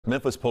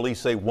Memphis police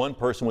say one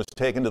person was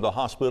taken to the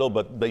hospital,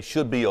 but they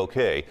should be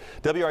okay.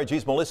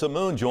 WRG's Melissa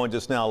Moon joins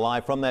us now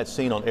live from that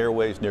scene on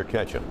Airways near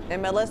Ketchum.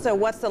 And Melissa,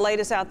 what's the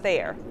latest out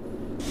there?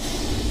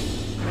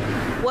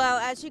 Well,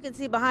 as you can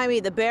see behind me,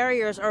 the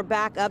barriers are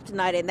back up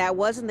tonight, and that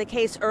wasn't the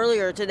case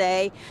earlier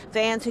today.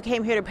 Fans who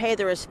came here to pay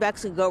their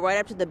respects could go right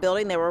up to the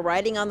building. They were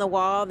writing on the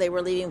wall. They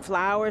were leaving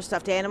flowers,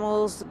 stuffed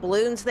animals,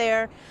 balloons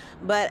there.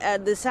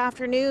 But this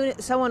afternoon,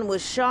 someone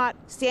was shot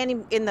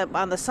standing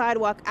on the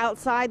sidewalk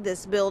outside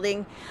this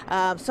building.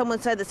 Someone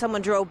said that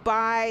someone drove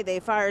by.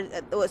 They fired,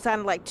 it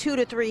sounded like 2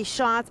 to 3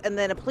 shots, and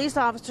then a police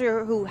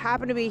officer who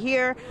happened to be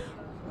here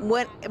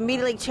went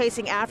immediately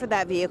chasing after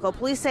that vehicle.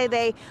 Police say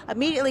they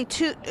immediately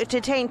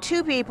detained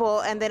 2 people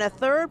and then a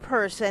 3rd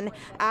person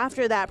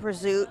after that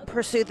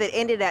pursuit that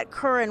ended at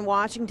Kerr in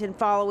Washington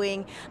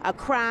following a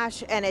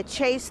crash and a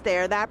chase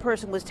there. That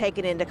person was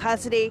taken into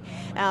custody.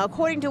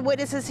 According to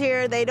witnesses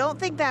here, they don't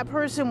think that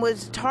person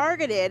was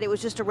targeted. It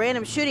was just a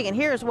random shooting. And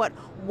here's what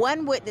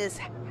one witness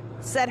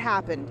said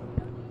happened.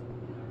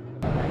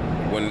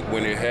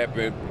 When it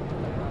happened,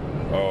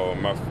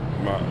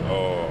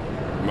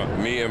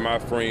 me and my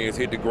friends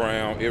hit the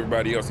ground.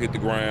 Everybody else hit the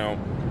ground,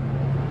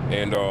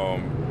 and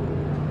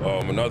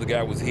another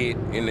guy was hit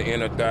in the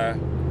inner thigh.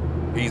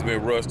 He's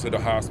been rushed to the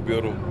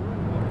hospital.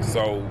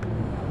 So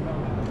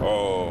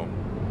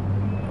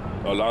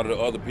a lot of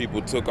the other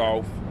people took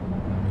off,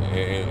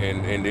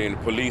 and then the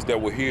police that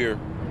were here,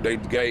 they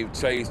gave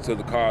chase to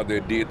the car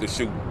that did the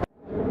shooting.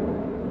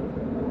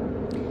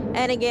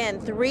 And again,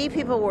 3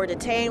 people were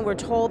detained. We're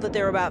told that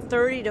there were about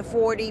 30 to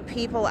 40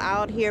 people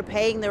out here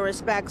paying their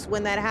respects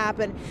when that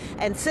happened.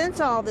 And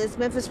since all this,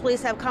 Memphis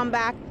police have come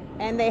back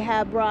and they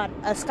have brought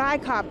a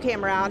Skycop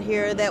camera out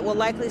here that will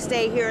likely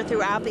stay here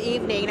throughout the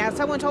evening. Now,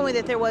 someone told me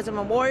that there was a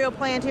memorial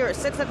planned here at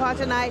 6 o'clock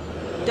tonight.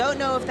 Don't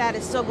know if that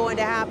is still going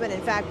to happen.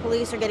 In fact,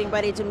 police are getting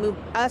ready to move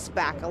us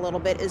back a little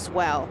bit as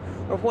well.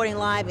 Reporting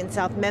live in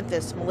South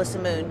Memphis, Melissa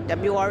Moon,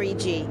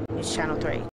 WREG News Channel 3.